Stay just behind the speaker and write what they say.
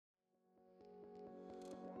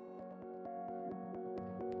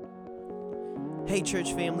Hey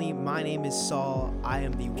church family, my name is Saul. I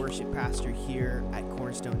am the worship pastor here at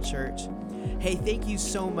Cornerstone Church. Hey, thank you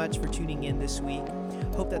so much for tuning in this week.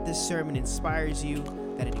 Hope that this sermon inspires you,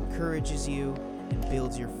 that it encourages you, and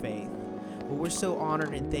builds your faith. Well, we're so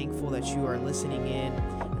honored and thankful that you are listening in,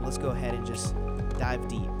 and let's go ahead and just dive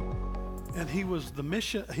deep. And he was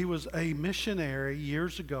a missionary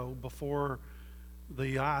years ago before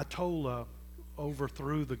the Ayatollah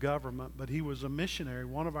overthrew the government, but he was a missionary,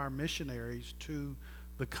 one of our missionaries to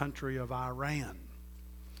the country of Iran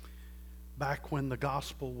back when the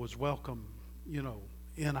gospel was welcome,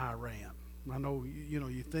 in Iran. I know,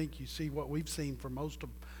 you see what we've seen for most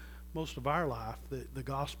of our life, that the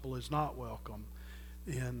gospel is not welcome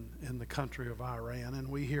in the country of Iran, and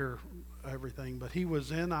we hear everything. But he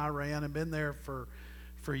was in Iran and been there for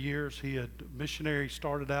years. He had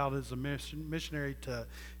started out as a missionary to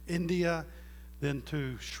India, then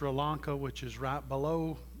to Sri Lanka, which is right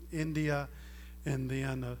below India, and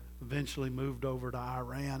then eventually moved over to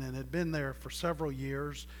Iran, and had been there for several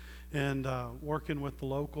years, and working with the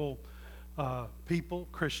local people,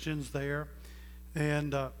 Christians there.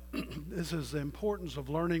 And this is the importance of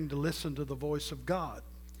learning to listen to the voice of God.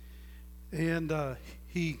 And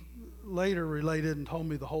he later related and told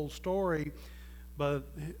me the whole story, but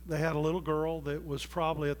they had a little girl that was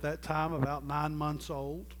probably at that time about 9 months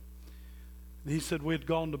old. And he said we'd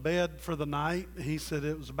gone to bed for the night. He said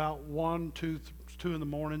it was about 2 in the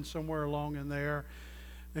morning, somewhere along in there.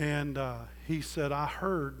 And he said, I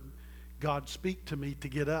heard God speak to me to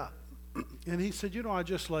get up. And he said, I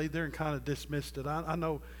just laid there and kind of dismissed it. I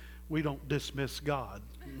know we don't dismiss God.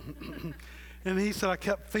 And he said, I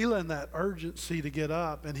kept feeling that urgency to get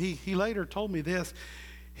up. And he later told me this.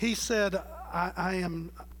 He said, I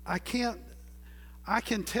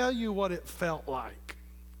can tell you what it felt like.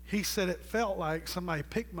 He said it felt like somebody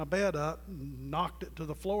picked my bed up and knocked it to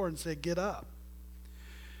the floor and said, get up.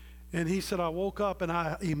 And he said, I woke up and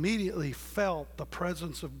I immediately felt the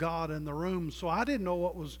presence of God in the room. So I didn't know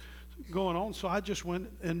what was going on. So I just went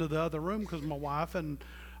into the other room because my wife and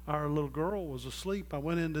our little girl was asleep. I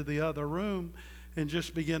went into the other room and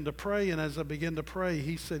just began to pray. And as I began to pray,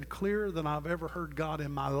 he said, clearer than I've ever heard God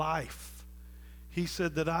in my life. He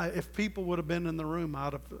said that if people would have been in the room,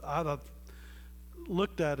 I'd have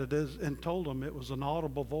looked at it and told them it was an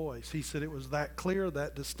audible voice. He said it was that clear,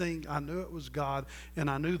 that distinct. I knew it was God, and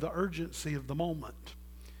I knew the urgency of the moment.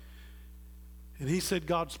 And he said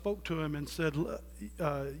God spoke to him and said,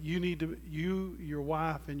 your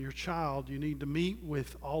wife and your child, you need to meet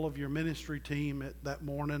with all of your ministry team that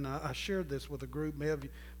morning. I shared this with a group, may have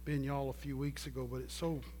been y'all a few weeks ago, but it's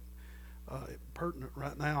so pertinent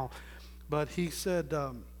right now. But he said,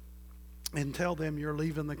 and tell them you're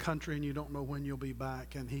leaving the country and you don't know when you'll be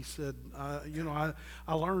back. And he said,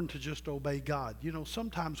 I learned to just obey God.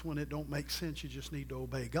 Sometimes when it don't make sense, you just need to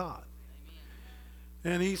obey God.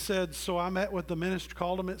 Amen. And he said, so I met with the minister,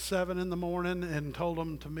 called him at 7 in the morning and told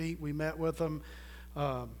him to meet. We met with him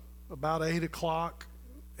about 8 o'clock,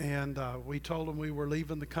 and we told him we were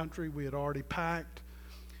leaving the country. We had already packed.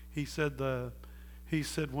 He said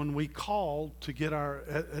when we called to get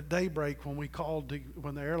at daybreak, when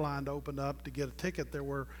the airline opened up to get a ticket,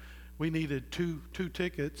 we needed two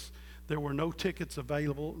tickets. There were no tickets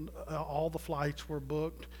available. All the flights were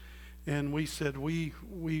booked. And we said, we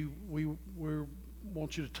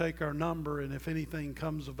want you to take our number, and if anything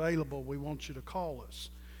comes available, we want you to call us.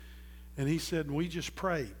 And he said, and we just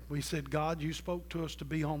prayed. We said, God, you spoke to us to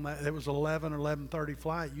be on that. It was 11 or 11:30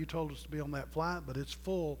 flight. You told us to be on that flight, but it's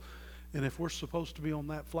full. And if we're supposed to be on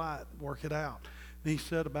that flight, work it out. And he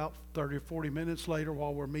said about 30 or 40 minutes later,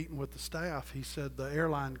 while we're meeting with the staff, he said the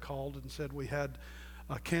airline called and said we had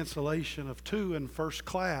a cancellation of 2 in first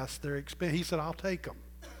class. He said, I'll take them.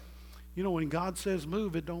 When God says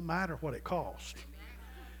move, it don't matter what it costs.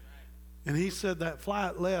 And he said that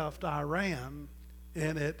flight left Iran,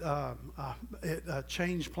 and it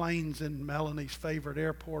changed planes in Melanie's favorite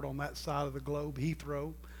airport on that side of the globe,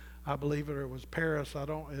 Heathrow. I believe it was Paris.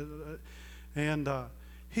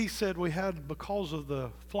 He said because of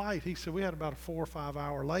the flight, he said we had about a 4 or 5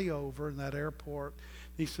 hour layover in that airport.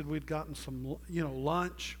 He said we'd gotten some,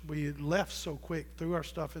 lunch. We had left so quick, threw our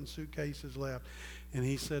stuff in suitcases, left. And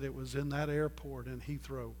he said it was in that airport in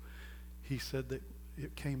Heathrow. He said that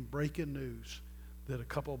it came breaking news that a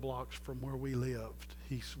couple of blocks from where we lived,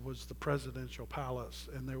 was the presidential palace,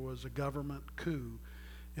 and there was a government coup.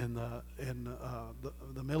 And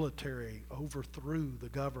the military overthrew the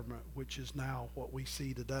government, which is now what we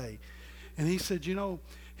see today. And he said,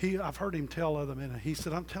 I've heard him tell other men, he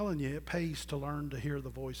said, I'm telling you, it pays to learn to hear the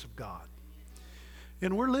voice of God.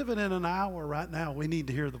 And we're living in an hour right now, we need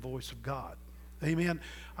to hear the voice of God. Amen.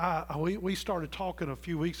 We started talking a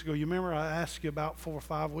few weeks ago. You remember I asked you about 4 or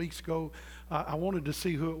 5 weeks ago? I wanted to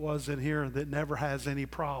see who it was in here that never has any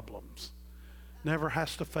problems, never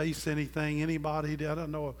has to face anything. Anybody? I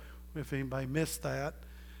don't know if anybody missed that.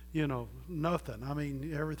 You know, nothing. I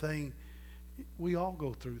mean, everything. We all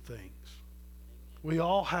go through things. We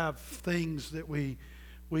all have things that we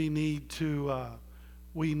need to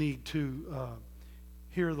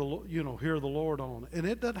hear the Lord on. And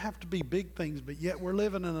it doesn't have to be big things, but yet we're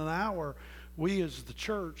living in an hour we as the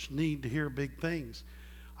church need to hear big things.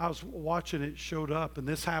 I was watching, it showed up, and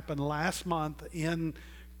this happened last month in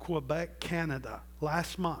Quebec, Canada.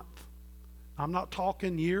 Last month. I'm not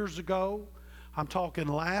talking years ago. I'm talking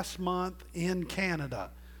last month in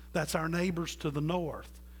Canada. That's our neighbors to the north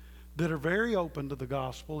that are very open to the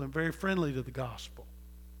gospel and very friendly to the gospel.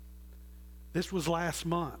 This was last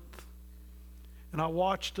month. And I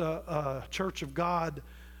watched a Church of God.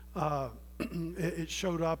 It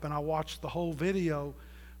showed up, and I watched the whole video,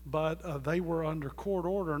 but they were under court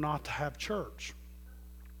order not to have church.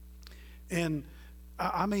 And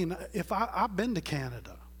I mean, I've been to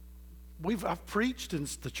Canada. I've preached in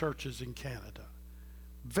the churches in Canada.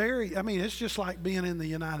 It's just like being in the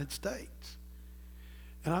United States.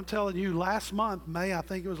 And I'm telling you, last month, May, I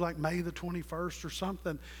think it was like May the 21st or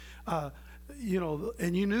something, and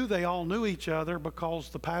you knew they all knew each other because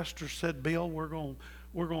the pastor said, Bill, we're going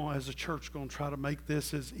as a church, going to try to make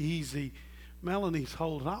this as easy. Melanie's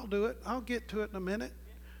holding, I'll do it. I'll get to it in a minute.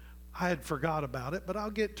 I had forgot about it, but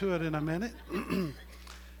I'll get to it in a minute.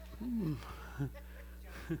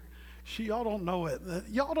 Y'all don't know it.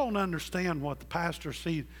 Y'all don't understand what the pastor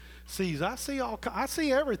sees. I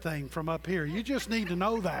see everything from up here. You just need to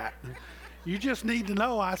know that. You just need to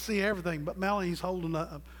know I see everything. But Melanie's holding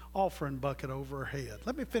an offering bucket over her head.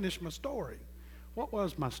 Let me finish my story. What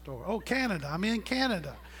was my story? Oh, Canada. I'm in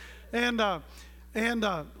Canada, and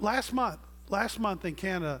last month in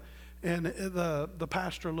Canada, and the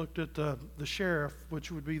pastor looked at the sheriff,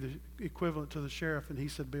 which would be the equivalent to the sheriff, and he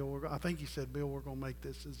said, Bill, we're going to make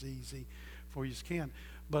this as easy for you as can.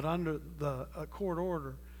 But under the court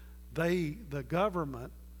order, the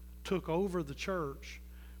government took over the church,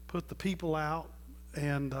 put the people out,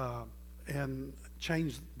 and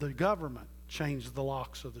changed the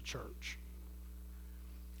locks of the church.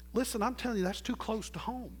 Listen, I'm telling you, that's too close to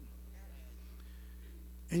home.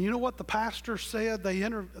 And you know what the pastor said?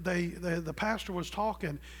 The pastor was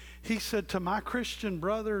talking. He said, to my Christian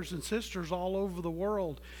brothers and sisters all over the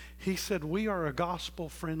world, he said, we are a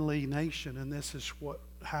gospel-friendly nation, and this is what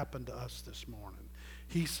happened to us this morning.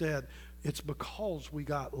 He said, it's because we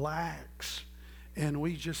got lax, and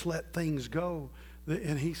we just let things go.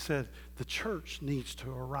 And he said, the church needs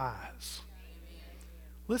to arise.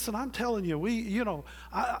 Listen, I'm telling you,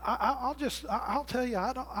 I'll tell you,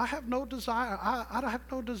 I have no desire. I have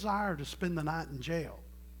no desire to spend the night in jail.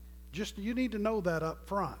 Just, you need to know that up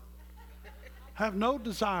front. I have no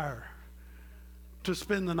desire to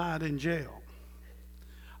spend the night in jail.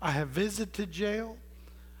 I have visited jail.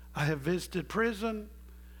 I have visited prison.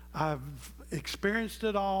 I've experienced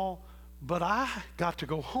it all, but I got to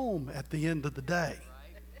go home at the end of the day.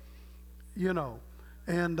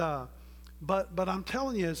 But I'm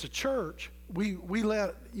telling you, as a church, we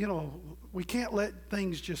can't let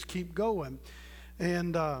things just keep going,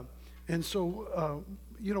 and so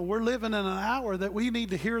we're living in an hour that we need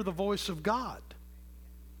to hear the voice of God.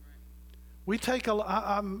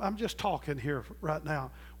 I'm just talking here right now,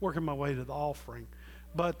 working my way to the offering,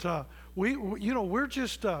 but we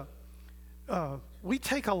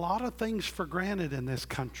take a lot of things for granted in this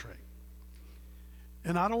country.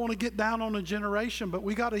 And I don't want to get down on a generation, but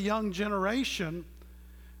we got a young generation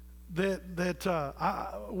we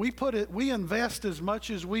invest as much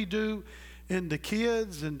as we do into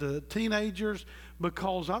kids, into teenagers,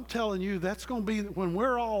 because I'm telling you, that's going to be when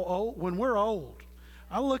we're old.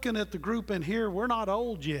 I'm looking at the group in here. We're not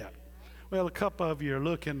old yet. Well, a couple of you are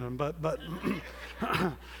looking, but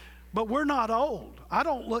but we're not old. I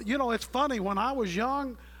don't look. It's funny. When I was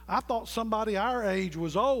young, I thought somebody our age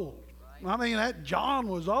was old. I mean, that John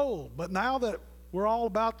was old, but now that we're all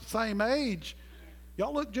about the same age,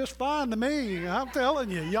 y'all look just fine to me. I'm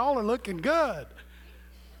telling you, y'all are looking good.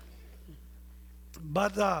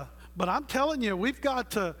 But I'm telling you, we've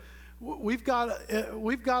got to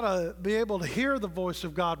be able to hear the voice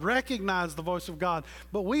of God, recognize the voice of God.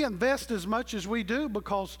 But we invest as much as we do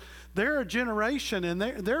because they're a generation, and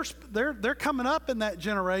they're coming up in that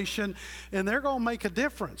generation, and they're going to make a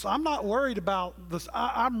difference. I'm not worried about this.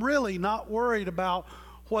 I'm really not worried about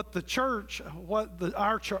what the church,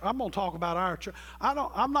 our church, I'm going to talk about our church.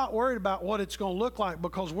 I'm not worried about what it's going to look like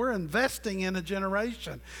because we're investing in a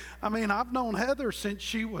generation. I mean, I've known Heather since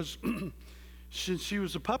she was, since she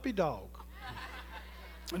was a puppy dog.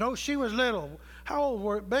 You know, she was little. How old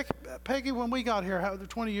were Peggy when we got here?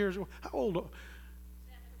 20 years. How old?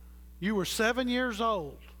 You were 7 years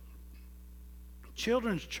old.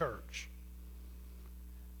 Children's church.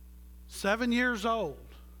 7 years old.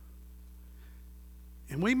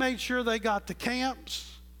 And we made sure they got to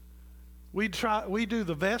camps. We do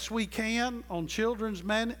the best we can on children's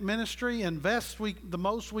ministry, invest the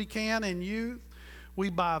most we can in youth. We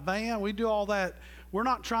buy a van. We do all that. We're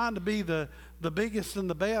not trying to be the biggest and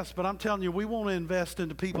the best, but I'm telling you, we want to invest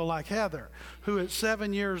into people like Heather, who at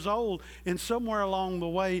 7 years old, and somewhere along the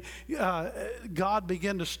way, God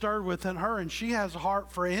began to stir within her, and she has a heart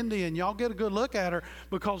for India, and y'all get a good look at her,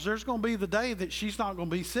 because there's going to be the day that she's not going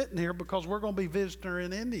to be sitting here, because we're going to be visiting her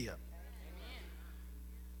in India.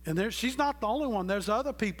 And she's not the only one. There's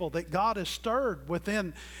other people that God has stirred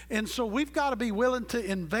within. And so we've got to be willing to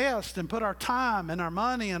invest and put our time and our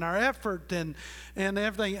money and our effort and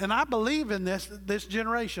everything. And I believe in this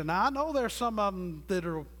generation. Now, I know there's some of them that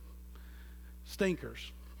are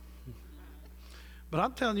stinkers. But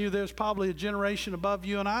I'm telling you, there's probably a generation above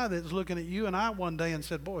you and I that's looking at you and I one day and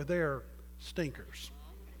said, boy, they're stinkers.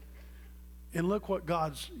 And look what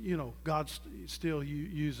God still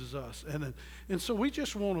uses us. And so we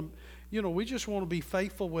just want to be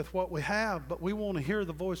faithful with what we have, but we want to hear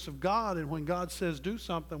the voice of God. And when God says do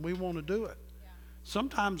something, we want to do it. Yeah.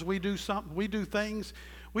 Sometimes we do things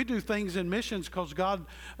in missions because God,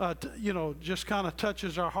 just kind of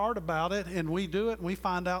touches our heart about it, and we do it, and we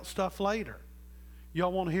find out stuff later.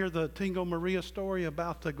 Y'all want to hear the Tingo Maria story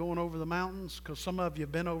about going over the mountains? Because some of you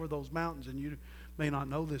have been over those mountains, and you may not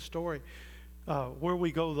know this story. Where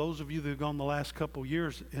we go, those of you that have gone the last couple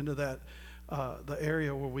years into that, the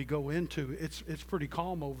area where we go into, it's pretty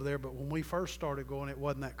calm over there, but when we first started going, it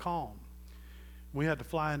wasn't that calm. We had to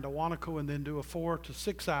fly into Wanako and then do a 4 to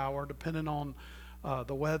 6 hour, depending on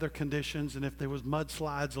the weather conditions, and if there was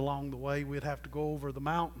mudslides along the way, we'd have to go over the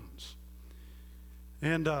mountains.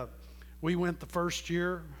 And we went the first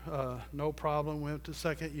year, no problem. Went the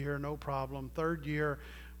second year, no problem. Third year,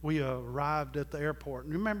 we arrived at the airport.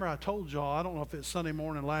 And remember, I told y'all, I don't know if it's Sunday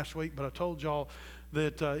morning last week, but I told y'all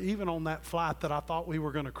that even on that flight that I thought we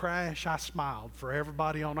were going to crash, I smiled for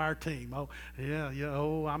everybody on our team. Oh, yeah,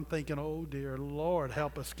 I'm thinking, oh, dear Lord,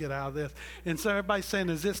 help us get out of this. And so everybody's saying,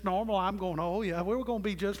 is this normal? I'm going, oh, yeah, we're going to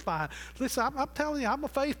be just fine. Listen, I'm telling you, I'm a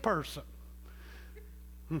faith person.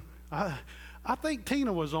 I think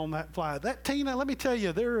Tina was on that flight. That Tina, let me tell you,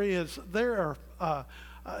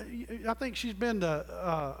 I think she's been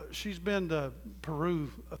to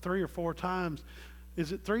Peru 3 or 4 times.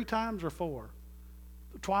 Is it 3 times or 4?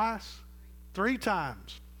 Twice? 3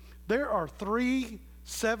 times. There are 3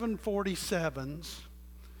 747s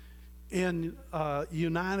in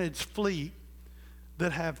United's fleet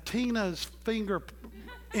that have Tina's finger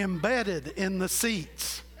embedded in the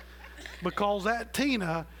seats, because that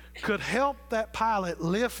Tina could help that pilot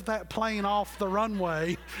lift that plane off the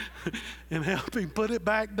runway and help him put it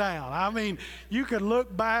back down. I mean, you could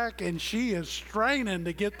look back and she is straining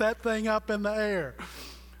to get that thing up in the air.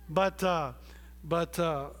 But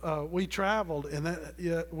we traveled, and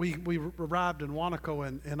we arrived in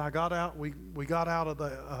Wanako, and I got out. We got out of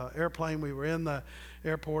the airplane. We were in the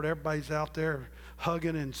airport. Everybody's out there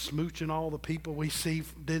hugging and smooching all the people we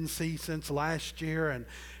didn't see since last year, and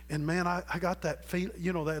man, I got that feel,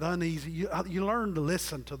 that uneasy. You learn to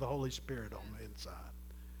listen to the Holy Spirit on the inside.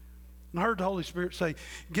 And I heard the Holy Spirit say,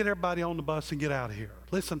 get everybody on the bus and get out of here.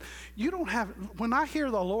 Listen, when I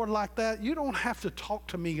hear the Lord like that, you don't have to talk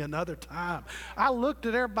to me another time. I looked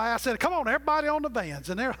at everybody. I said, come on, everybody on the vans.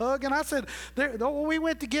 And they're hugging. I said, we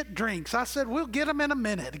went to get drinks. I said, we'll get them in a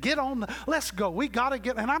minute. Let's go. We got to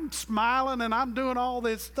get, and I'm smiling and I'm doing all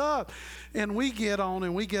this stuff. And we get on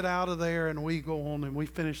and we get out of there and we go on and we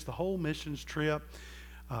finish the whole missions trip.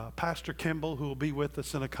 Pastor Kimball, who will be with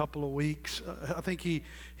us in a couple of weeks. I think he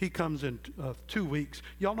comes in 2 weeks.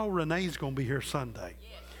 Y'all know Renee's going to be here Sunday.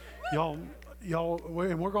 Y'all,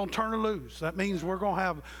 and we're going to turn her loose. That means we're going to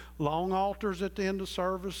have long altars at the end of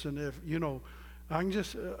service, and if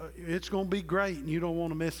it's going to be great, and you don't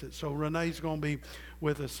want to miss it. So Renee's going to be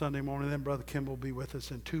with us Sunday morning. Then Brother Kimball will be with us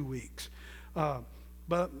in 2 weeks.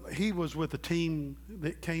 But he was with a team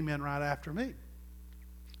that came in right after me.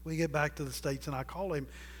 We get back to the States, and I call him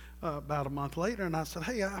about a month later, and I said,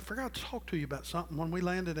 hey, I forgot to talk to you about something. When we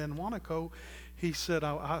landed in Wanako, he said,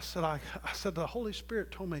 I said, the Holy Spirit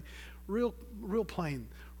told me real plain,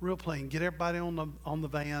 real plain. Get everybody on the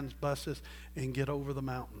vans, buses, and get over the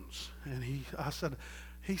mountains. And I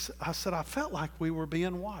said, I felt like we were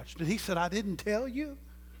being watched. And he said, I didn't tell you.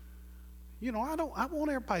 You know, I want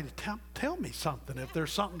everybody to tell me something if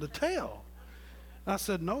there's something to tell. I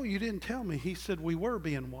said, no, you didn't tell me. He said, we were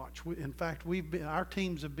being watched. In fact, our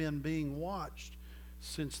teams have been being watched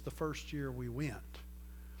since the first year we went.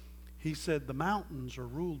 He said, the mountains are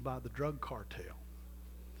ruled by the drug cartel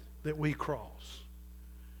that we cross.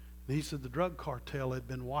 And he said, the drug cartel had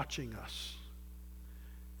been watching us.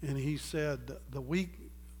 And he said, the week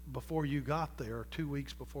before you got there, 2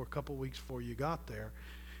 weeks before, a couple weeks before you got there,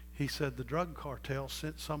 he said, the drug cartel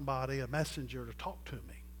sent somebody, a messenger, to talk to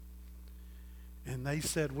me. And they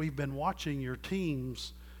said, we've been watching your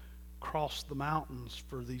teams cross the mountains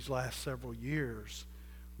for these last several years.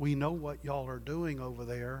 We know what y'all are doing over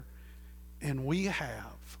there. And we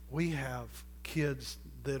have kids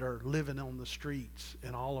that are living on the streets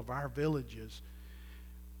in all of our villages.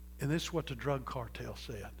 And this is what the drug cartel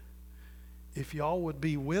said. If y'all would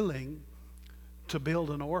be willing to build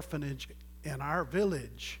an orphanage in our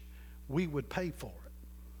village, we would pay for it.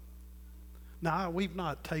 Now, we've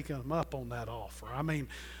not taken them up on that offer. I mean,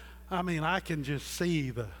 I can just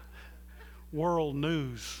see the world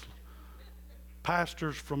news.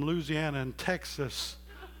 Pastors from Louisiana and Texas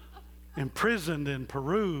imprisoned in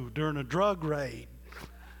Peru during a drug raid.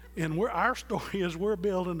 And our story is we're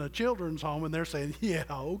building a children's home, and they're saying, yeah,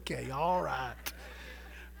 okay, all right.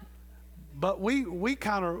 But we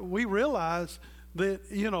realized that,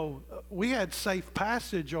 you know, we had safe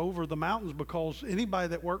passage over the mountains because anybody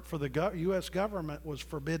that worked for the U.S. government was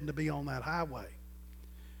forbidden to be on that highway.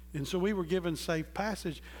 And so we were given safe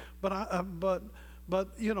passage. But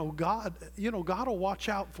you know, God will watch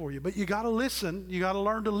out for you. But you got to listen. You got to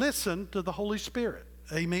learn to listen to the Holy Spirit.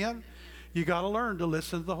 Amen? You got to learn to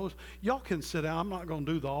listen to the Holy Spirit. Y'all can sit down. I'm not going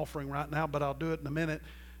to do the offering right now, but I'll do it in a minute.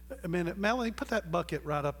 Melanie, put that bucket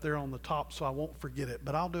right up there on the top so I won't forget it.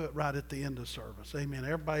 But I'll do it right at the end of service. Amen.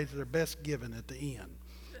 Everybody's their best giving at the end.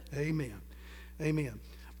 Amen. Amen.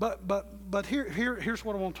 But here's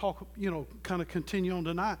what I want to talk, you know, kind of continue on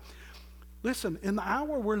tonight. Listen, in the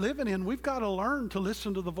hour we're living in, we've got to learn to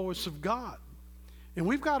listen to the voice of God. And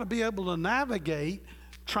we've got to be able to navigate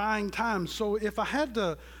trying times. So if I had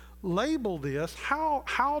to label this,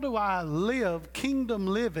 how do I live kingdom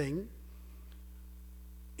living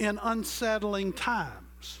in unsettling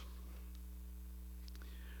times?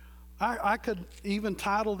 I could even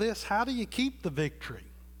title this, how do you keep the victory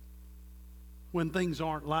when things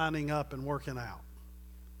aren't lining up and working out?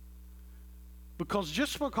 Because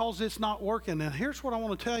just because it's not working, and here's what I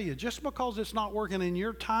want to tell you, just because it's not working in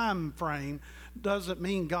your time frame doesn't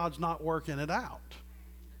mean God's not working it out.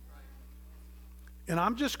 And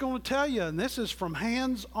I'm just going to tell you, and this is from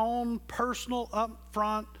hands-on, personal,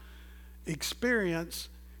 upfront experience,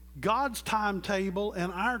 God's timetable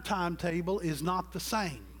and our timetable is not the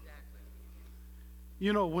same.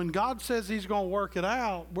 You know, when God says he's going to work it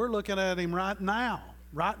out, we're looking at him right now.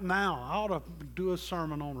 Right now. I ought to do a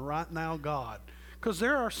sermon on right now God. Because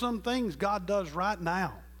there are some things God does right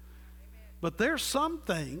now. But there's some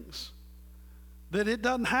things that it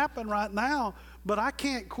doesn't happen right now, but I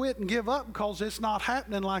can't quit and give up because it's not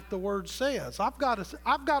happening like the Word says. I've got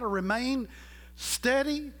to remain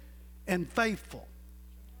steady and faithful.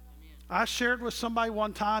 I shared with somebody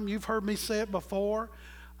one time, you've heard me say it before,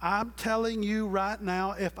 I'm telling you right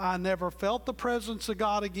now, if I never felt the presence of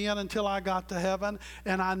God again until I got to heaven,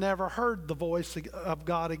 and I never heard the voice of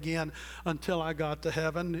God again until I got to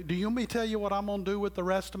heaven, do you want me to tell you what I'm going to do with the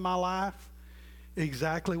rest of my life?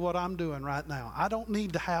 Exactly what I'm doing right now. I don't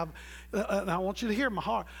need to have, and I want you to hear my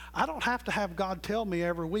heart, I don't have to have God tell me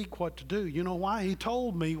every week what to do. You know why? He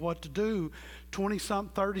told me what to do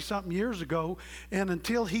 20-something, 30-something years ago, and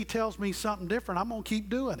until he tells me something different, I'm going to keep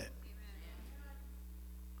doing it.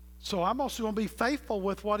 So I'm also going to be faithful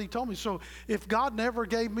with what he told me. So if God never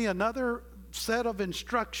gave me another set of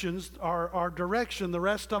instructions or direction the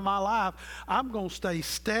rest of my life, I'm going to stay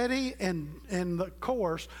steady in the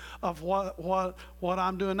course of what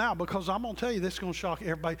I'm doing now. Because I'm going to tell you, this is going to shock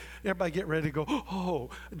everybody. Everybody get ready to go,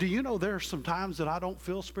 oh, do you know there are some times that I don't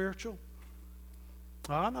feel spiritual?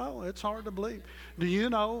 I know, it's hard to believe. Do you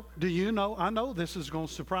know, I know this is going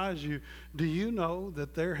to surprise you. Do you know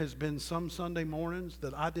that there has been some Sunday mornings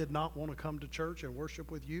that I did not want to come to church and worship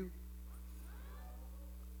with you?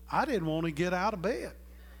 I didn't want to get out of bed.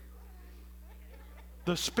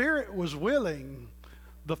 The spirit was willing.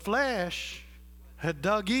 The flesh had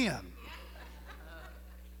dug in.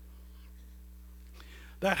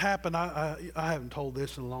 That happened, I haven't told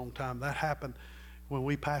this in a long time. That happened when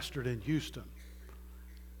we pastored in Houston.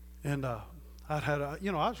 And I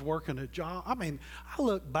I was working a job. I mean, I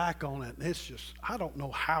look back on it, and it's just, I don't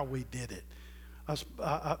know how we did it.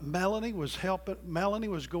 Melanie was helping. Melanie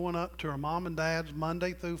was going up to her mom and dad's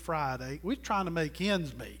Monday through Friday. We were trying to make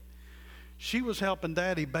ends meet. She was helping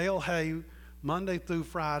Daddy bale hay Monday through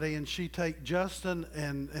Friday, and she'd take Justin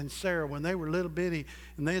and Sarah when they were little bitty,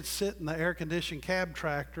 and they'd sit in the air-conditioned cab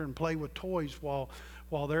tractor and play with toys while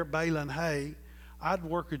they're baling hay. I'd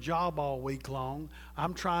work a job all week long.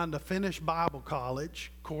 I'm trying to finish Bible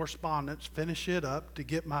college, correspondence, finish it up to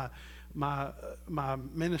get my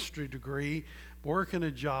ministry degree, working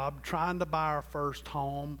a job, trying to buy our first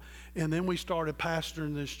home. And then we started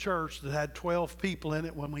pastoring this church that had 12 people in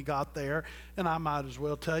it when we got there. And I might as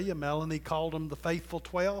well tell you, Melanie called them the Faithful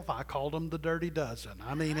 12. I called them the Dirty Dozen.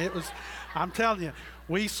 I mean, it was, I'm telling you,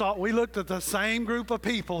 we looked at the same group of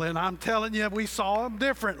people, and I'm telling you, we saw them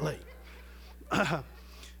differently.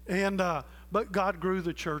 But God grew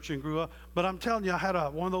the church and grew up. But I'm telling you, I had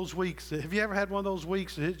one of those weeks. Have you ever had one of those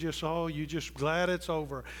weeks that you just glad it's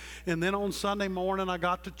over? And then on Sunday morning, I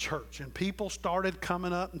got to church, and people started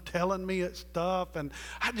coming up and telling me stuff. And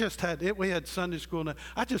I just had it. We had Sunday school, and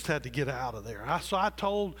I just had to get out of there. So I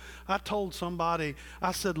told somebody,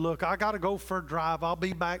 I said, look, I got to go for a drive. I'll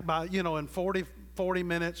be back by, in 40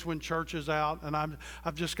 minutes when church is out, and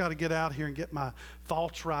I've just got to get out here and get my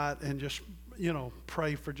thoughts right and just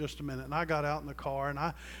pray for just a minute. And I got out in the car, and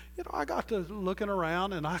I got to looking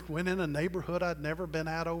around, and I went in a neighborhood I'd never been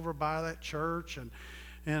at over by that church, and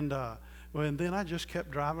then I just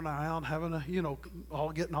kept driving around, having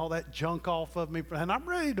getting all that junk off of me, and I'm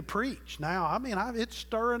ready to preach now. I mean, it's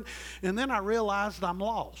stirring, and then I realized I'm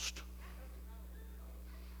lost.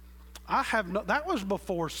 That was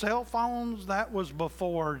before cell phones. That was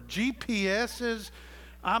before GPSs.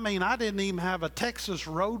 I mean, I didn't even have a Texas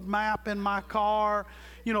road map in my car.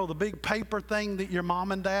 The big paper thing that your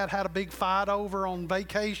mom and dad had a big fight over on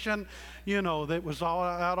vacation, that was all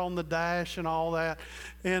out on the dash and all that.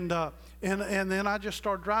 And then I just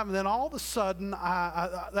started driving. Then all of a sudden,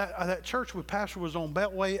 that church we pastored was on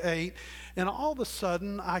Beltway 8. And all of a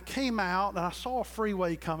sudden, I came out, and I saw a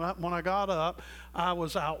freeway coming up. When I got up, I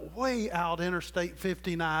was way out Interstate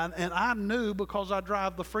 59. And I knew, because I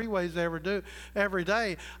drive the freeways every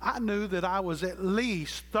day, I knew that I was at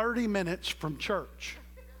least 30 minutes from church.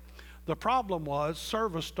 The problem was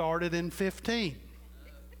service started in 15.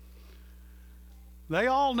 They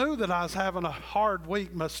all knew that I was having a hard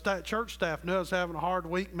week. My church staff knew I was having a hard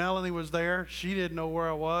week. Melanie was there. She didn't know where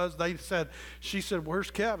I was. She said, where's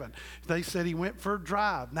Kevin? They said he went for a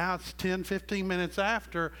drive. Now it's 10, 15 minutes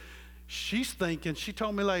after. She's thinking, she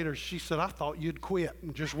told me later, she said, I thought you'd quit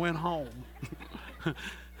and just went home.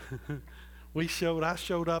 I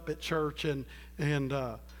showed up at church, and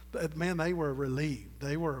man, they were relieved.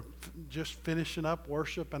 They were just finishing up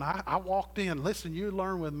worship, and I walked in. Listen, you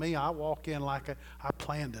learn with me, I walk in like I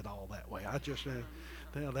planned it all that way. I just,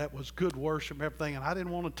 that was good worship and everything, and I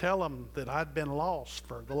didn't want to tell them that I'd been lost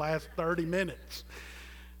for the last 30 minutes.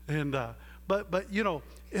 And but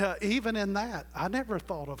even in that, I never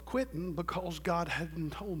thought of quitting because God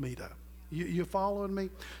hadn't told me to. You following me?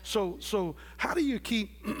 So how do you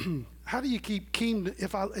keep kingdom?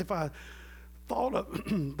 If I thought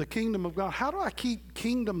of the kingdom of God, how do I keep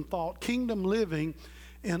kingdom thought, kingdom living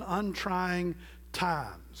in untrying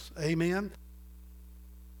times? Amen.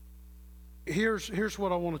 Here's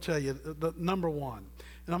what I want to tell you. The number one,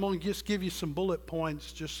 and I'm going to just give you some bullet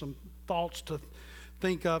points, just some thoughts to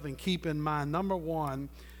think of and keep in mind. Number one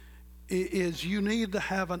is you need to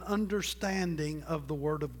have an understanding of the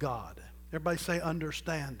Word of God. Everybody say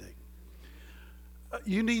understanding.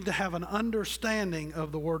 You need to have an understanding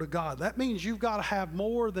of the Word of God. That means you've got to have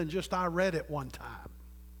more than just I read it one time.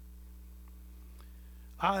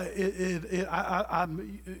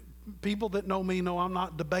 People that know me know I'm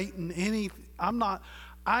not debating any. I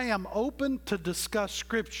am open to discuss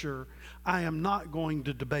Scripture. I am not going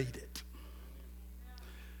to debate it.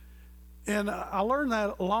 And I learned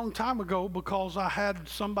that a long time ago because I had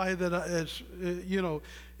somebody that is,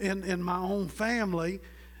 in my own family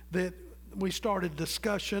that we started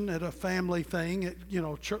discussion at a family thing,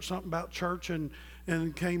 church, something about church and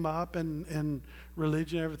came up and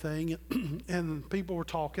religion and everything, and people were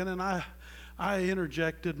talking, and I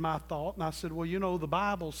interjected my thought, and I said, well, the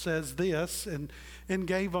Bible says this, and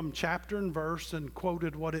gave them chapter and verse and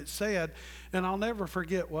quoted what it said. And I'll never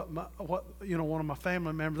forget what one of my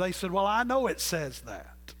family members, they said, well, I know it says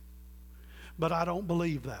that, but I don't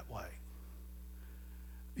believe that way.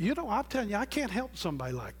 I'm telling you, I can't help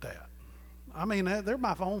somebody like that. I mean, they're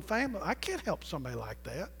my own family. I can't help somebody like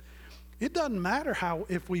that. It doesn't matter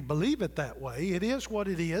if we believe it that way. It is what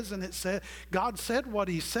it is, and God said what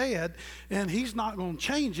he said, and he's not going to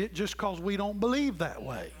change it just because we don't believe that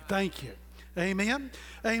way. Thank you. Amen?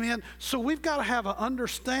 Amen. So we've got to have an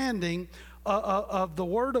understanding of the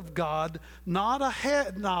Word of God, not a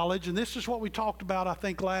head knowledge, and this is what we talked about, I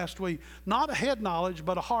think, last week. Not a head knowledge,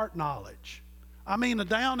 but a heart knowledge. I mean, a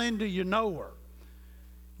down into your knower.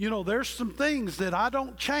 You know, there's some things that I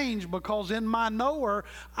don't change because in my knower,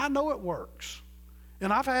 I know it works.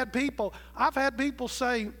 And I've had people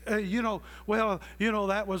say,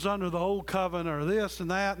 that was under the old covenant or this and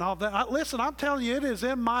that and all that. Listen, I'm telling you, it is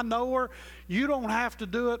in my knower. You don't have to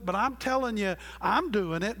do it, but I'm telling you, I'm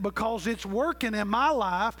doing it because it's working in my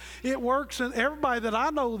life. It works in everybody that I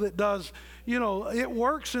know that does, it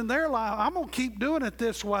works in their life. I'm going to keep doing it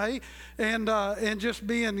this way and just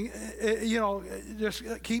being, just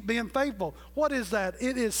keep being faithful. What is that?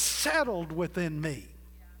 It is settled within me.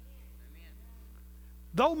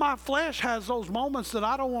 Though my flesh has those moments that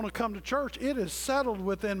I don't want to come to church, it is settled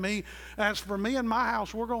within me. As for me and my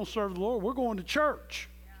house, we're going to serve the Lord. We're going to church.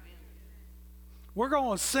 We're going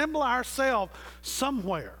to assemble ourselves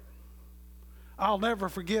somewhere. I'll never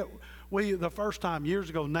forget, the first time years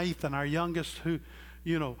ago, Nathan, our youngest, who's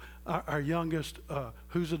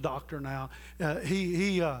a doctor now,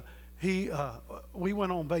 we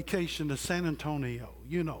went on vacation to San Antonio,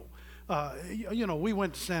 we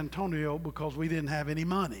went to San Antonio because we didn't have any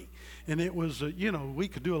money. And it was, we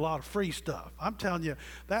could do a lot of free stuff. I'm telling you,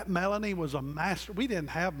 that Melanie was a master. We didn't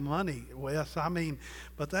have money, Wes.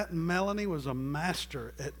 But that Melanie was a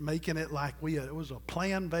master at making it like it was a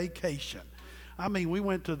planned vacation. We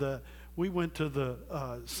went to the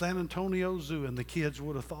San Antonio Zoo, and the kids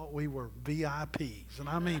would have thought we were VIPs.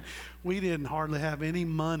 And we didn't hardly have any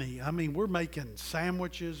money. We're making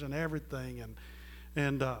sandwiches and everything,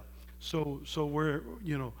 and so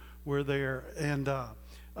we're there, and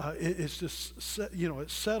it's just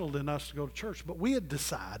it's settled in us to go to church. But we had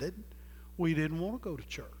decided we didn't want to go to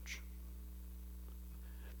church.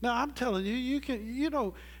 Now I'm telling you, you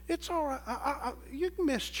can, it's all right. You can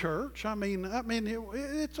miss church.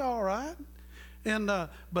 It's all right. And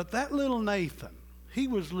but that little Nathan, he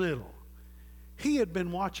was little. He had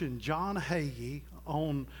been watching John Hagee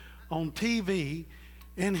on TV,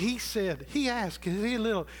 and he asked,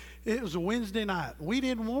 it was a Wednesday night. We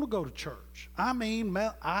didn't want to go to church.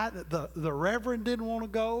 The reverend didn't want to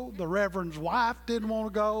go. The reverend's wife didn't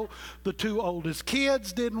want to go. The two oldest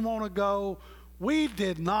kids didn't want to go. We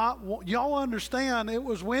did not want, y'all understand, it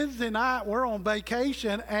was Wednesday night, we're on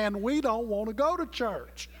vacation, and we don't want to go to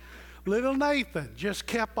church. Little Nathan just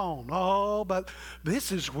kept on. Oh, but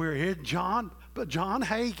this is where John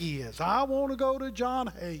Hagee is. I want to go to John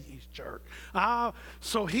Hagee's church.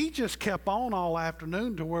 So he just kept on all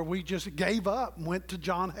afternoon to where we just gave up and went to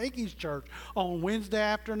John Hagee's church on Wednesday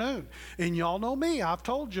afternoon. And y'all know me. I've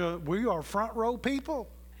told you, we are front row people.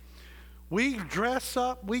 We dress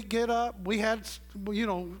up, we get up, we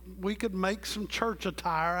could make some church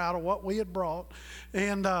attire out of what we had brought.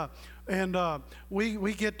 And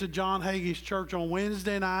we get to John Hagee's church on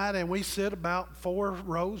Wednesday night, and we sit about 4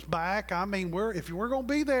 rows back. If we're going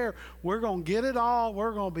to be there, we're going to get it all.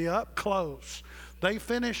 We're going to be up close. They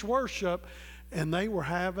finished worship, and they were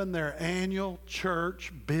having their annual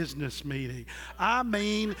church business meeting.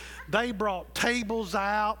 They brought tables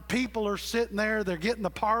out. People are sitting there. They're getting the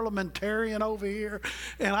parliamentarian over here.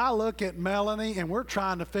 And I look at Melanie, and we're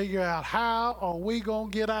trying to figure out how are we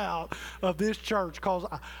going to get out of this church. Because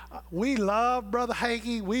we love Brother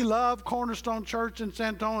Hagee. We love Cornerstone Church in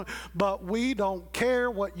San Antonio. But we don't care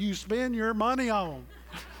what you spend your money on.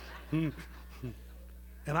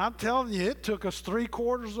 And I'm telling you, it took us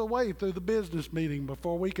 3/4 of the way through the business meeting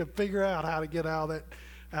before we could figure out how to get out of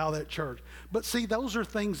that church. But see, those are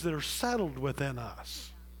things that are settled within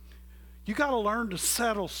us. You got to learn to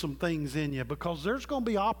settle some things in you, because there's going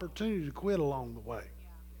to be opportunity to quit along the way.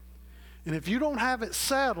 And if you don't have it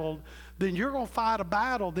settled, then you're going to fight a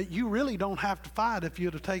battle that you really don't have to fight if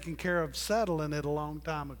you'd have taken care of settling it a long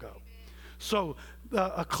time ago. So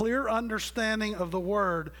a clear understanding of the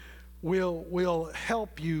Word will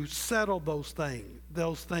help you settle those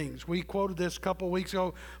things. We quoted this a couple of weeks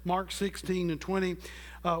ago, Mark 16:20.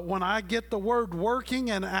 When I get the Word working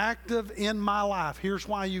and active in my life, here's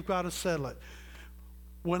why you've got to settle it.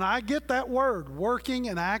 When I get that Word working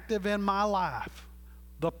and active in my life,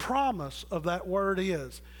 the promise of that Word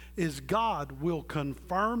is God will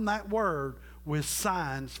confirm that Word with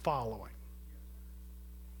signs following.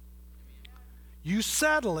 You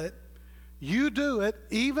settle it. You do it,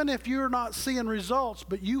 even if you're not seeing results,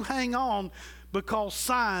 but you hang on, because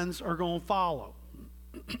signs are going to follow.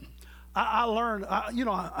 I learned,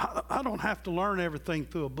 I don't have to learn everything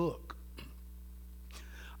through a book.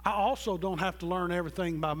 I also don't have to learn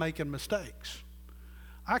everything by making mistakes.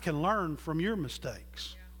 I can learn from your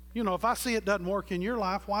mistakes. You know, if I see it doesn't work in your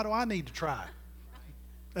life, why do I need to try?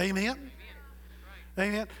 Amen?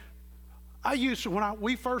 Amen. I used to, when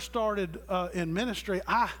we first started in ministry,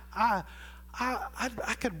 I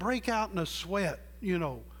could break out in a sweat, you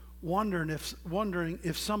know, wondering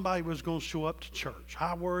if somebody was going to show up to church.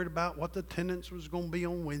 I worried about what the attendance was going to be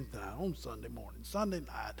on Wednesday night, on Sunday morning, Sunday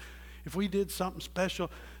night. If we did something special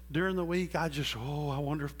during the week, I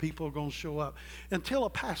wonder if people are going to show up. Until a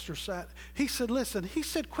pastor he said, listen, he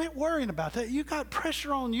said, quit worrying about that. You got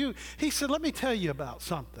pressure on you. He said, let me tell you about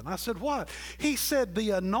something. I said, what? He said, the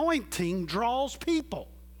anointing draws people.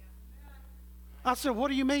 I said, what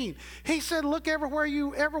do you mean? He said, look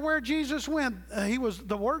everywhere Jesus went.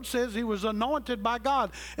 The word says he was anointed by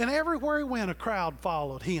God. And everywhere he went, a crowd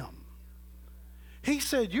followed him. He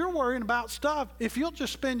said, you're worrying about stuff. If you'll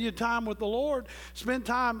just spend your time with the Lord, spend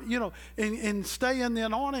time, you know, and stay in the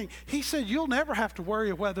anointing, he said, you'll never have to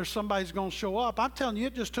worry whether somebody's going to show up. I'm telling you,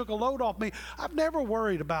 it just took a load off me. I've never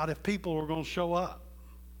worried about if people are going to show up.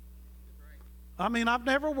 I mean, I've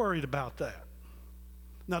never worried about that.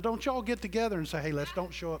 Now, don't y'all get together and say, hey, let's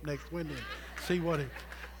don't show up next Wednesday and see what it...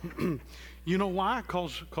 You know why?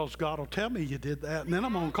 Because God will tell me you did that, and then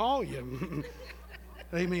I'm going to call you.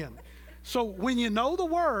 Amen. So when you know the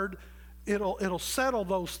word, it'll settle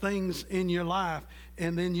those things in your life,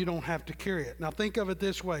 and then you don't have to carry it. Now think of it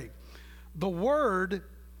this way. The word,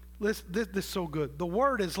 this is so good. The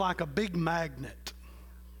word is like a big magnet.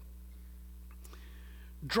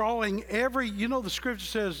 Drawing the scripture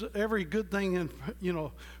says every good thing and,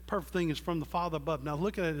 perfect thing is from the Father above. Now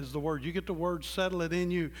look at it as the word. You get the word, settle it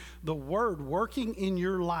in you. The word working in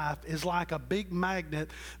your life is like a big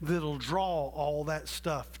magnet that'll draw all that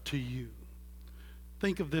stuff to you.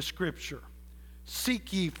 Think of this scripture.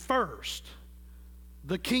 Seek ye first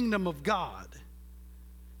the kingdom of God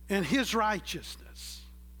and his righteousness,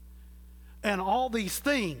 and all these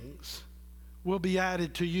things will be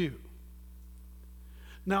added to you.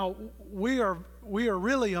 Now, we are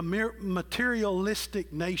really a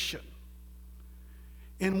materialistic nation.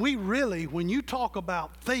 And we really, when you talk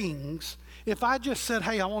about things, if I just said,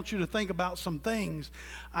 hey, I want you to think about some things,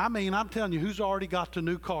 I'm telling you, who's already got the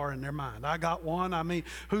new car in their mind? I got one.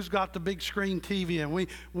 Who's got the big screen TV? And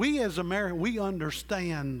we as Americans, we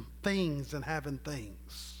understand things and having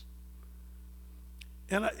things.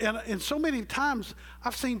 And so many times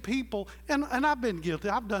I've seen people, and I've been guilty,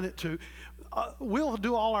 I've done it too, we'll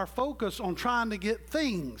do all our focus on trying to get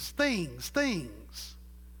things.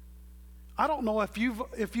 I don't know if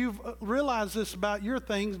you've realized this about your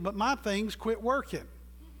things, but my things quit working.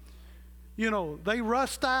 They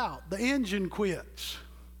rust out. The engine quits.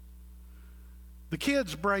 The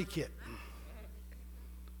kids break it.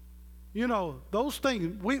 Those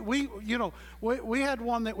things. We had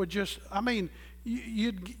one that would just,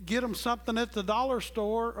 you'd get them something at the dollar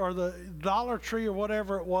store or the Dollar Tree or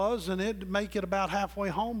whatever it was, and it'd make it about halfway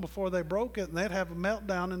home before they broke it, and they'd have a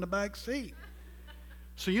meltdown in the back seat.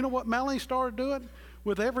 So you know what Melanie started doing?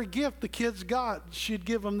 With every gift the kids got, she'd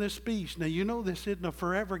give them this speech. Now, this isn't a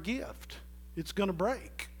forever gift. It's going to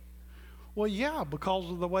break. Well, yeah, because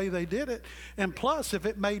of the way they did it. And plus, if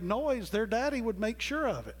it made noise, their daddy would make sure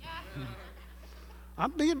of it.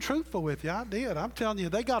 I'm being truthful with you. I did. I'm telling you,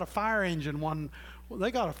 they got a fire engine one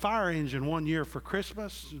year for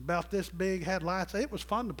Christmas. It was about this big, had lights. It was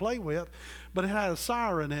fun to play with, but it had a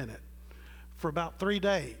siren in it for about 3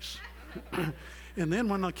 days. And then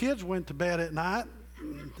when the kids went to bed at night,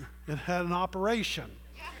 it had an operation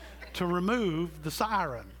to remove the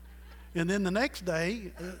siren. And then the next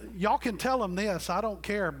day, y'all can tell them this. I don't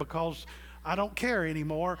care, because I don't care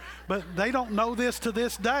anymore. But they don't know this to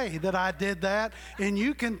this day that I did that. And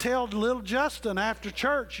you can tell little Justin after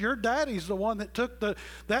church, your daddy's the one that took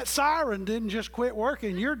that siren didn't just quit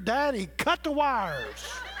working. Your daddy cut the wires.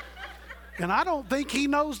 And I don't think he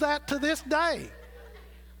knows that to this day.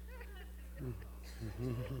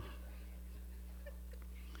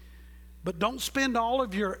 But don't spend all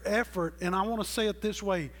of your effort, and I want to say it this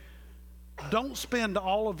way, don't spend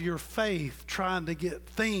all of your faith trying to get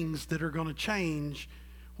things that are going to change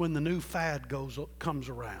when the new fad comes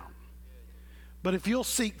around. But if you'll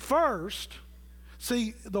seek first,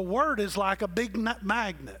 see, the word is like a big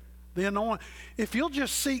magnet. If you'll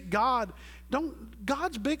just seek God,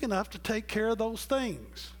 God's big enough to take care of those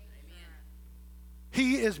things.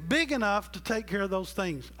 He is big enough to take care of those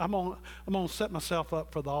things. I'm gonna set myself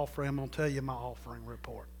up for the offering. I'm gonna tell you my offering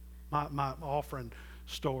report, my offering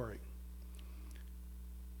story.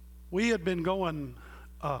 We had been going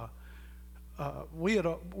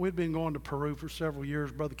we'd been going to Peru for several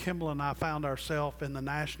years. Brother Kimball and I found ourselves in the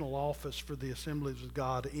national office for the Assemblies of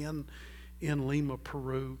God in Lima,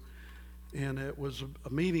 Peru. And it was a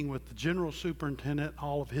meeting with the general superintendent and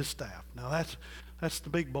all of his staff. Now that's the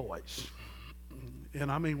big boys. And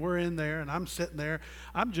I mean, we're in there, and I'm sitting there.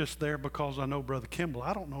 I'm just there because I know Brother Kimball.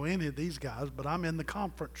 I don't know any of these guys, but I'm in the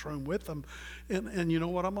conference room with them. And you know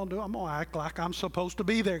what I'm going to do? I'm going to act like I'm supposed to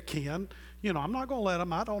be there, Ken. You know, I'm not going to let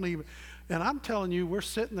them. I don't even. And I'm telling you, we're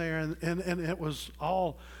sitting there, and it was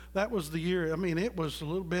all, that was the year. I mean, it was a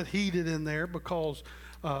little bit heated in there because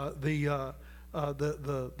the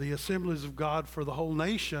Assemblies of God for the whole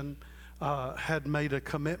nation had made a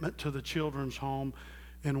commitment to the children's home.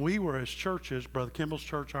 And we were, as churches, Brother Kimball's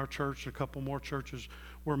church, our church, a couple more churches,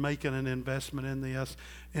 were making an investment in this.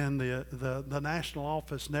 And the national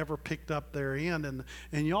office never picked up their end.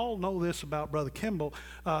 And y'all know this about Brother Kimball.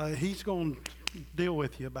 He's going to deal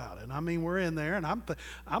with you about it. And I mean, we're in there, and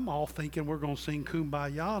I'm all thinking we're going to sing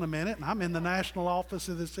Kumbaya in a minute. And I'm in the national office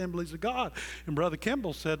of the Assemblies of God. And Brother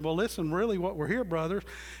Kimball said, well, listen, really what we're here, brothers,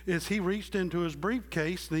 is he reached into his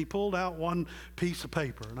briefcase, and he pulled out one piece of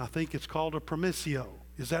paper. And I think it's called a promisio.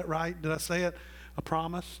 Is that right? Did I say it? A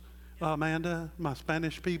promise? Amanda, my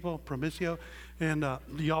Spanish people, promisio. And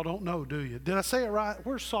y'all don't know, do you? Did I say it right?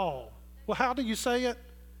 Where's Saul? Well, how do you say it?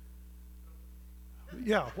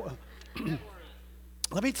 Yeah.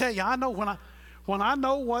 Let me tell you, I know when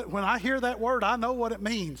I hear that word, I know what it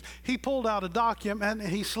means. He pulled out a document, and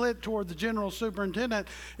he slid toward the general superintendent,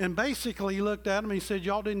 and basically he looked at him and he said,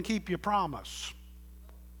 y'all didn't keep your promise.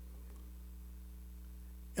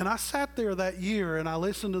 And I sat there that year, and I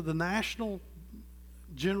listened to the national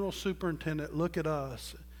general superintendent look at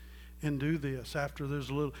us and do this after there's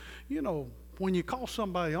a little, you know, when you call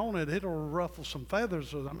somebody on it, it'll ruffle some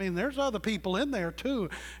feathers. I mean, there's other people in there too,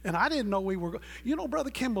 and I didn't know we were. You know,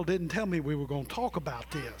 Brother Kimball didn't tell me we were going to talk about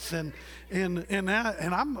this, and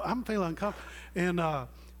I'm feeling uncomfortable.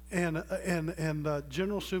 And the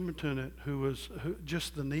general superintendent, who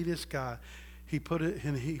just the neatest guy, he put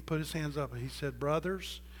his hands up and he said,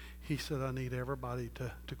 brothers, he said, I need everybody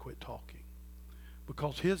to quit talking,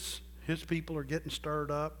 because his people are getting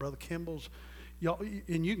stirred up. Brother Kimball's, y'all,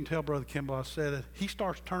 and you can tell Brother Kimball, I said it, he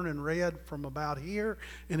starts turning red from about here,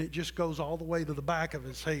 and it just goes all the way to the back of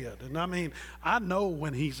his head. And I mean, I know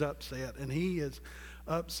when he's upset, and he is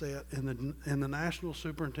upset. And the national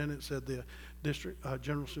superintendent said, the district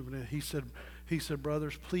general superintendent, he said,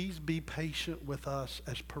 brothers, please be patient with us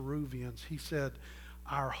as Peruvians. He said,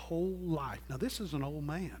 our whole life, now this is an old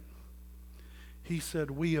man. He said,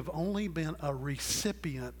 we have only been a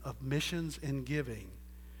recipient of missions and giving.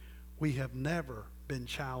 We have never been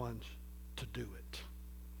challenged to do it.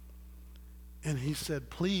 And he said,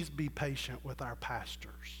 please be patient with our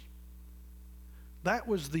pastors. That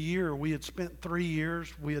was the year. We had spent 3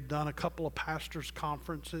 years. We had done a couple of pastors'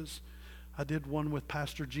 conferences. I did one with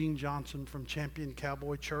Pastor Gene Johnson from Champion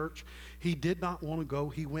Cowboy Church. He did not want to go.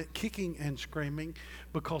 He went kicking and screaming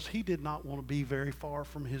because he did not want to be very far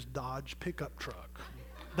from his Dodge pickup truck.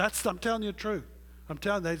 I'm telling you the truth. I'm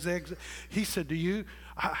telling you, he said,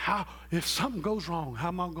 if something goes wrong, how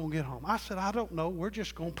am I going to get home? I said, I don't know. We're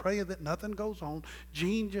just going to pray that nothing goes on.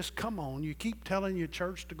 Gene, just come on. You keep telling your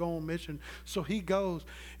church to go on mission. So he goes.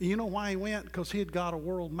 And you know why he went? Because he had got a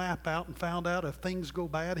world map out and found out if things go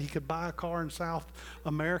bad, he could buy a car in South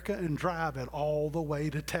America and drive it all the way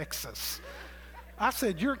to Texas. I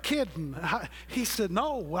said, you're kidding. He said,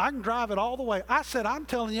 no, I can drive it all the way. I said, I'm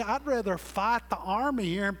telling you, I'd rather fight the army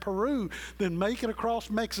here in Peru than make it across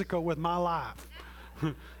Mexico with my life.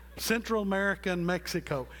 Central America and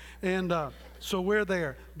Mexico. And so we're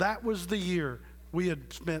there. That was the year. We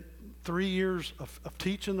had spent 3 years of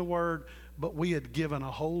teaching the Word, but we had given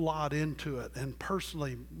a whole lot into it. And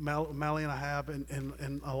personally, Melly and I have,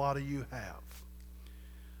 and a lot of you have.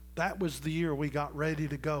 That was the year we got ready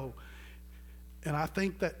to go. And I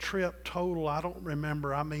think that trip total, I don't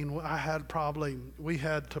remember. I mean, we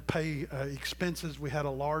had to pay expenses. We had a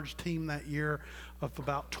large team that year of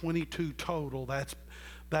about 22 total.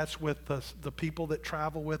 That's with the people that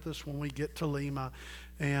travel with us when we get to Lima,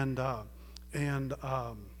 and I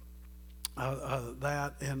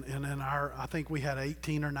think we had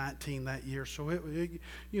 18 or 19 that year. So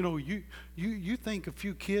you think a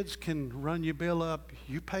few kids can run your bill up?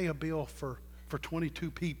 You pay a bill for 22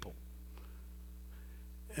 people.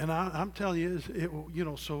 And I'm telling you,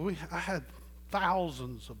 I had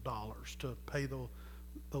thousands of dollars to pay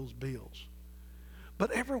those bills.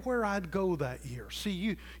 But everywhere I'd go that year, see,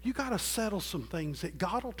 you got to settle some things that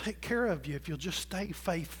God will take care of you if you'll just stay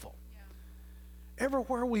faithful.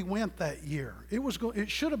 everywhere we went that year, it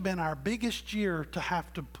should have been our biggest year to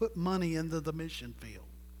have to put money into the mission field.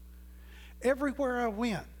 Everywhere I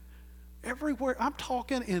went, everywhere, I'm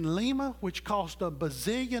talking in Lima, which cost $1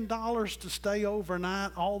 bazillion to stay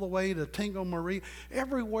overnight, all the way to Tingo Maria.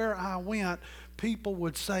 Everywhere I went, people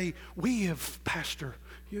would say, Pastor,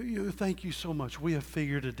 you thank you so much. We have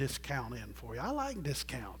figured a discount in for you. I like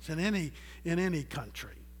discounts in any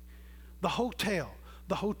country. The hotel.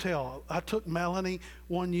 I took Melanie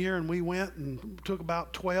one year, and we went and took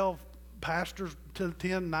about 12 pastors,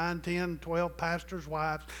 10, 12 pastors'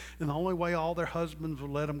 wives, and the only way all their husbands will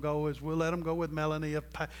let them go is we'll let them go with Melanie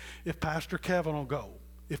if Pastor Kevin will go.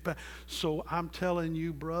 So I'm telling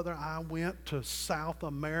you, brother, I went to South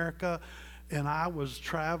America, and I was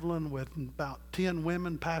traveling with about 10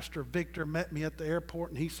 women. Pastor Victor met me at the airport,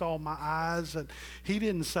 and he saw my eyes, and he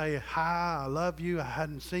didn't say, hi, I love you, I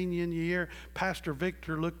hadn't seen you in a year. Pastor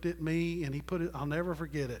Victor looked at me, and he put it, I'll never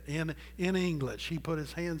forget it, in English. He put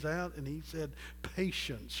his hands out, and he said,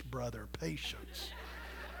 patience, brother, patience.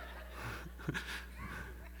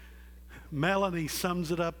 Melanie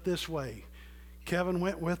sums it up this way. Kevin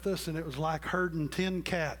went with us, and it was like herding 10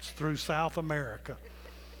 cats through South America.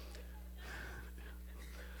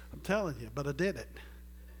 I'm telling you, but I did it.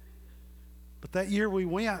 But that year we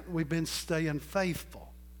went, we've been staying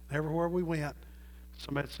faithful. Everywhere we went,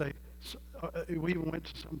 somebody would say, we even went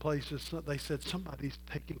to some places, they said, somebody's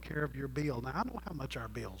taking care of your bill. Now, I know how much our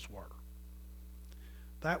bills were.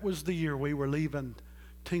 That was the year we were leaving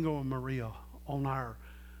Tingo Maria on our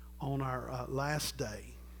last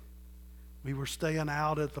day. We were staying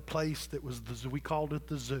out at the place that was the zoo. We called it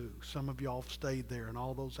the zoo. Some of y'all stayed there, and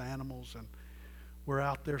all those animals, and we're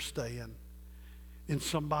out there staying. And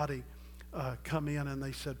somebody come in, and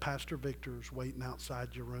they said, Pastor Victor's waiting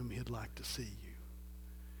outside your room. He'd like to see you.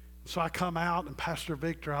 So I come out, and Pastor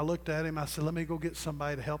Victor, I looked at him. I said, let me go get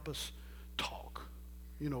somebody to help us talk.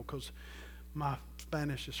 Because my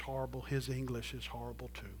Spanish is horrible. His English is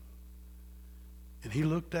horrible too. And he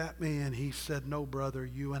looked at me, and he said, no, brother,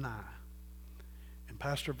 you and I. And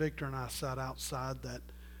Pastor Victor and I sat outside that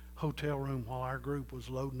hotel room while our group was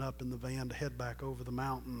loading up in the van to head back over the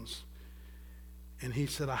mountains. And he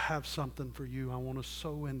said, I have something for you. I want to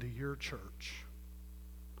sow into your church.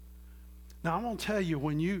 Now, I'm going to tell you,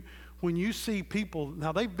 when you see people,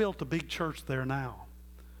 now they've built a big church there now.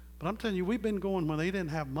 But I'm telling you, we've been going when they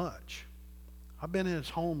didn't have much. I've been in his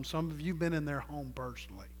home. Some of you have been in their home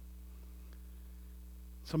personally.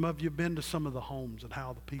 Some of you have been to some of the homes and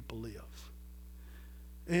how the people live.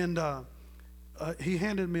 And he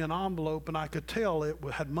handed me an envelope, and I could tell it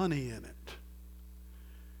had money in it.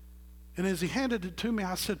 And as he handed it to me,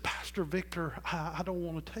 I said, Pastor Victor, I don't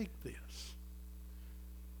want to take this.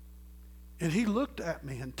 And he looked at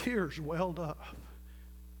me, and tears welled up.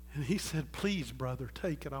 And he said, please, brother,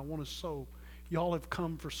 take it. I want to sow. Y'all have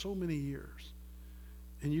come for so many years,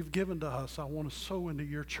 and you've given to us. I want to sow into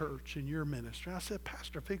your church and your ministry. I said,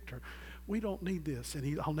 Pastor Victor, we don't need this.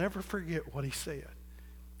 And I'll never forget what he said.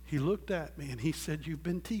 He looked at me, and he said, you've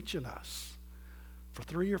been teaching us for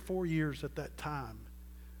 3 or 4 years at that time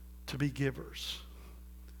to be givers.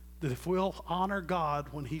 That if we'll honor God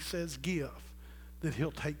when he says give, that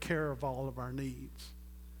he'll take care of all of our needs.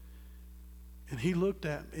 And he looked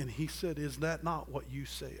at me, and he said, is that not what you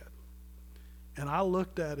said? And I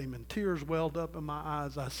looked at him, and tears welled up in my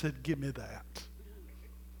eyes. I said, give me that.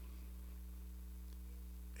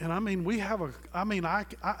 And I mean,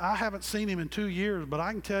 I haven't seen him in 2 years, but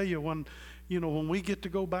I can tell you when we get to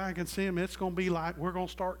go back and see him, it's going to be like we're going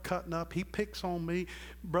to start cutting up. He picks on me.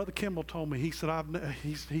 Brother Kimball told me, he said,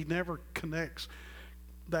 he never connects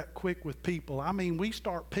that quick with people. I mean, we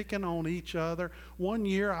start picking on each other. One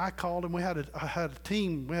year I called him. I had a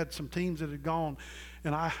team. We had some teams that had gone,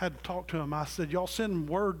 and I had to talk to him. I said, y'all send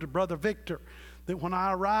word to Brother Victor that when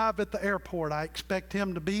I arrive at the airport, I expect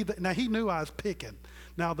him to be there. Now, he knew I was picking.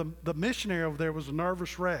 Now, the missionary over there was a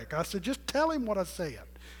nervous wreck. I said, just tell him what I said.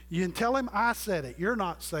 You can tell him I said it. You're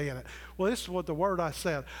not saying it. Well, this is what the word I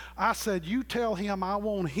said. I said, you tell him I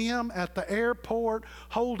want him at the airport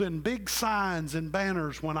holding big signs and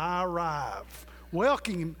banners when I arrive,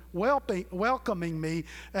 welcoming me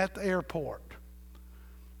at the airport.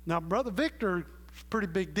 Now, Brother Victor is a pretty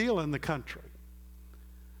big deal in the country.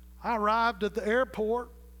 I arrived at the airport,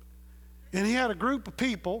 and he had a group of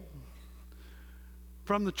people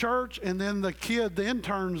from the church, and then the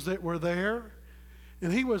interns that were there.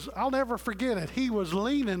 And I'll never forget it, he was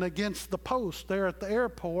leaning against the post there at the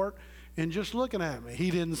airport and just looking at me. He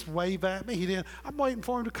didn't wave at me. I'm waiting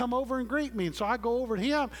for him to come over and greet me. And so I go over to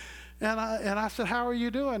him, and I said, how are you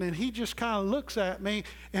doing? And he just kind of looks at me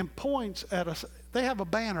and points at us. They have a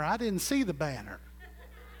banner. I didn't see the banner.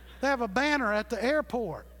 They have a banner at the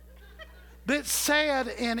airport that said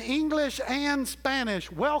in English and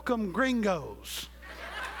Spanish, "Welcome, gringos."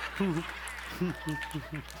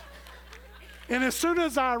 And as soon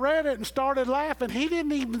as I read it and started laughing, he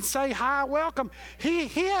didn't even say hi, welcome. He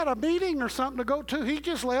had a meeting or something to go to. He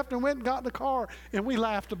just left and went and got in the car, and we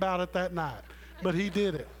laughed about it that night. But he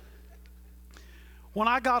did it. When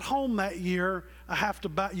I got home that year, I have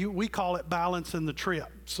to we call it balancing the trip.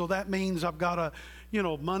 So that means I've got to,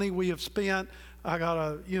 money we have spent. I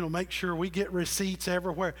got to, make sure we get receipts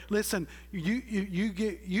everywhere. Listen, you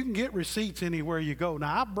can get receipts anywhere you go.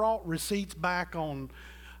 Now, I brought receipts back on,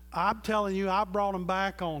 I'm telling you, I brought them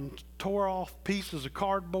back on tore off pieces of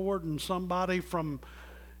cardboard and somebody from,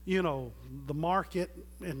 the market.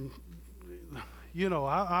 And,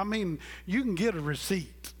 I mean, you can get a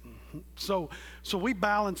receipt. So we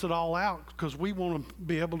balance it all out because we want to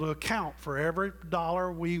be able to account for every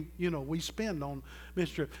dollar we spend on this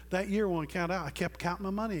trip. That year when we counted out, I kept counting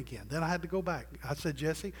my money again. Then I had to go back. I said,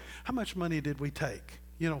 Jesse, how much money did we take?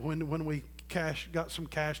 When we got some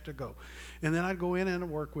cash to go. And then I'd go in and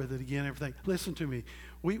work with it again, everything. Listen to me.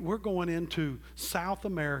 We're going into South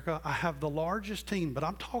America. I have the largest team, but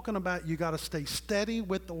I'm talking about you got to stay steady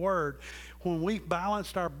with the word. When we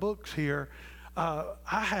balanced our books here, I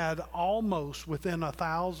had almost within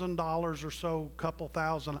 $1,000 or so, couple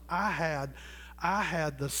thousand. I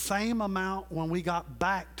had the same amount when we got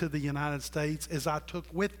back to the United States as I took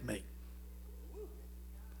with me.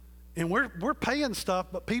 And we're paying stuff,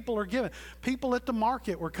 but people are giving. People at the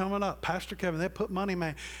market were coming up. Pastor Kevin, they put money,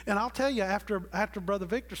 man. And I'll tell you, after Brother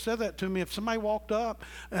Victor said that to me, if somebody walked up,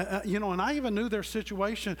 and I even knew their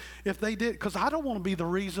situation, if they did, because I don't want to be the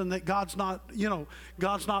reason that God's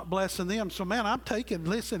not blessing them. So, man,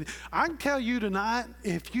 listen, I can tell you tonight,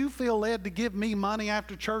 if you feel led to give me money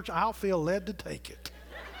after church, I'll feel led to take it.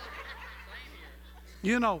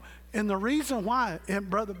 And the reason why,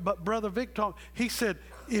 Brother Victor, he said,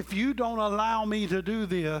 if you don't allow me to do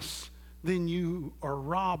this, then you are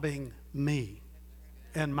robbing me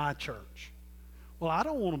and my church. Well, I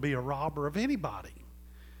don't want to be a robber of anybody.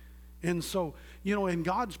 And so, and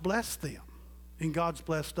God's blessed them, and God's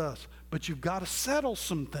blessed us. But you've got to settle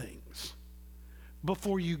some things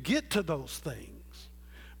before you get to those things.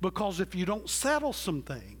 Because if you don't settle some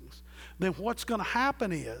things, then what's going to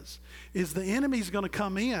happen is the enemy's going to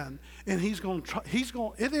come in, and it isn't going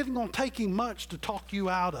to take him much to talk you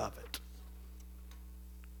out of it.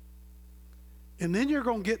 And then you're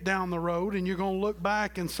going to get down the road, and you're going to look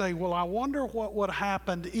back and say, well, I wonder what would have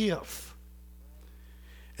happened if.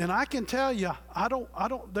 And I can tell you, I don't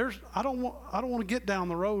want to get down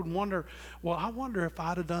the road and wonder, well, I wonder if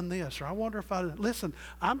I'd have done this, or I wonder if listen,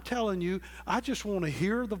 I'm telling you, I just want to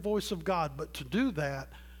hear the voice of God, but to do that,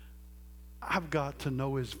 I've got to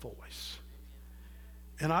know his voice.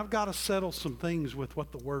 And I've got to settle some things with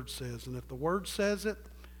what the word says. And if the word says it,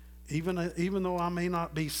 even though I may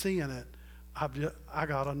not be seeing it, I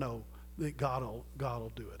got to know that God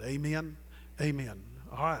will do it. Amen? Amen.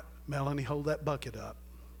 All right, Melanie, hold that bucket up.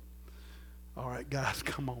 All right, guys,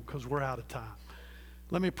 come on, because we're out of time.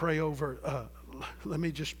 Let me pray over, let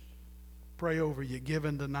me just pray over you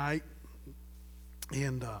giving tonight.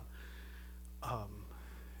 And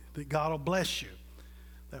that God will bless you.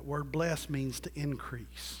 That word bless means to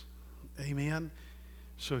increase. Amen?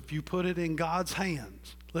 So if you put it in God's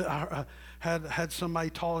hands, I had somebody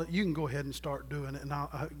taught it, you can go ahead and start doing it, and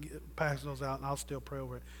I'll pass those out, and I'll still pray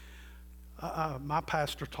over it. My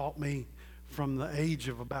pastor taught me from the age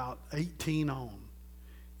of about 18 on,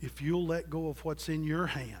 if you'll let go of what's in your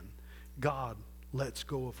hand, God lets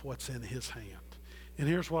go of what's in his hand. And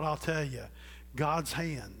here's what I'll tell you. God's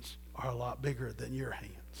hands are a lot bigger than your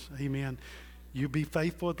hands. Amen. You be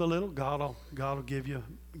faithful with the little, God will give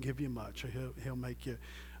you much. He'll make you.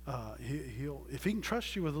 He'll if he can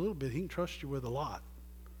trust you with a little bit, he can trust you with a lot.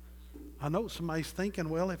 I know somebody's thinking,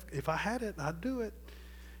 well, if I had it, I'd do it.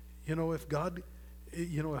 If God,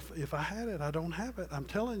 if I had it, I don't have it. I'm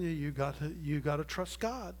telling you, you got to trust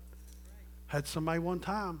God. Had somebody one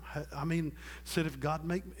time, said, if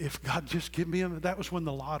God just give me that was when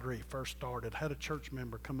the lottery first started. Had a church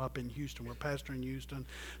member come up in Houston. We're pastoring Houston.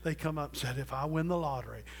 They come up and said, if I win the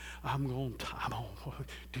lottery, I'm going to,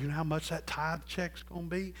 do you know how much that tithe check's going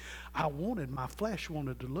to be? My flesh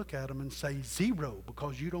wanted to look at them and say 0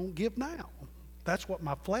 because you don't give now. That's what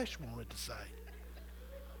my flesh wanted to say.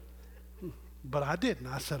 But I didn't.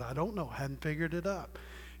 I said, I don't know. I hadn't figured it up.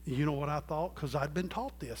 You know what I thought? Because I'd been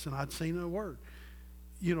taught this and I'd seen the word.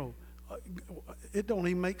 It don't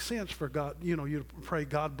even make sense for God, you to pray,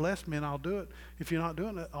 God bless me and I'll do it. If you're not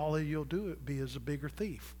doing it, all you'll do it be is a bigger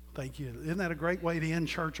thief. Thank you. Isn't that a great way to end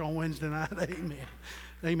church on Wednesday night? Amen.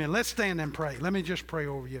 Amen. Let's stand and pray. Let me just pray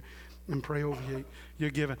over you and pray over you, your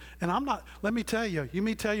giving. And let me tell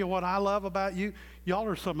you what I love about you. Y'all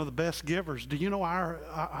are some of the best givers. Do you know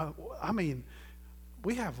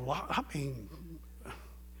we have a lot,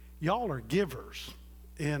 y'all are givers.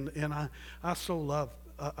 And I so love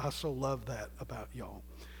that about y'all.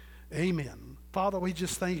 Amen. Father, we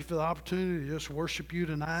just thank you for the opportunity to just worship you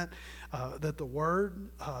tonight, that the word,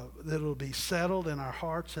 that it'll be settled in our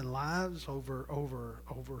hearts and lives over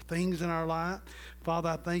things in our life. Father,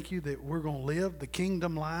 I thank you that we're going to live the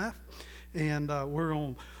kingdom life, and we're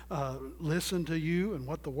going to listen to you and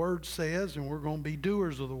what the word says, and we're going to be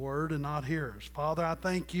doers of the word and not hearers. Father, I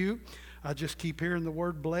thank you. I just keep hearing the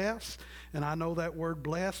word bless, and I know that word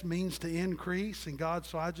bless means to increase. And God,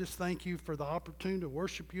 so I just thank you for the opportunity to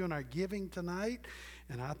worship you in our giving tonight,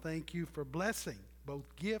 and I thank you for blessing both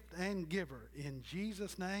gift and giver in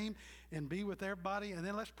Jesus' name, and be with everybody. And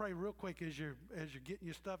then let's pray real quick as you're getting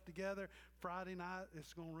your stuff together. Friday night,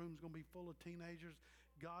 room's going to be full of teenagers.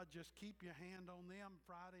 God, just keep your hand on them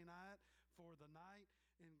Friday night for the night,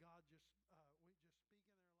 and God just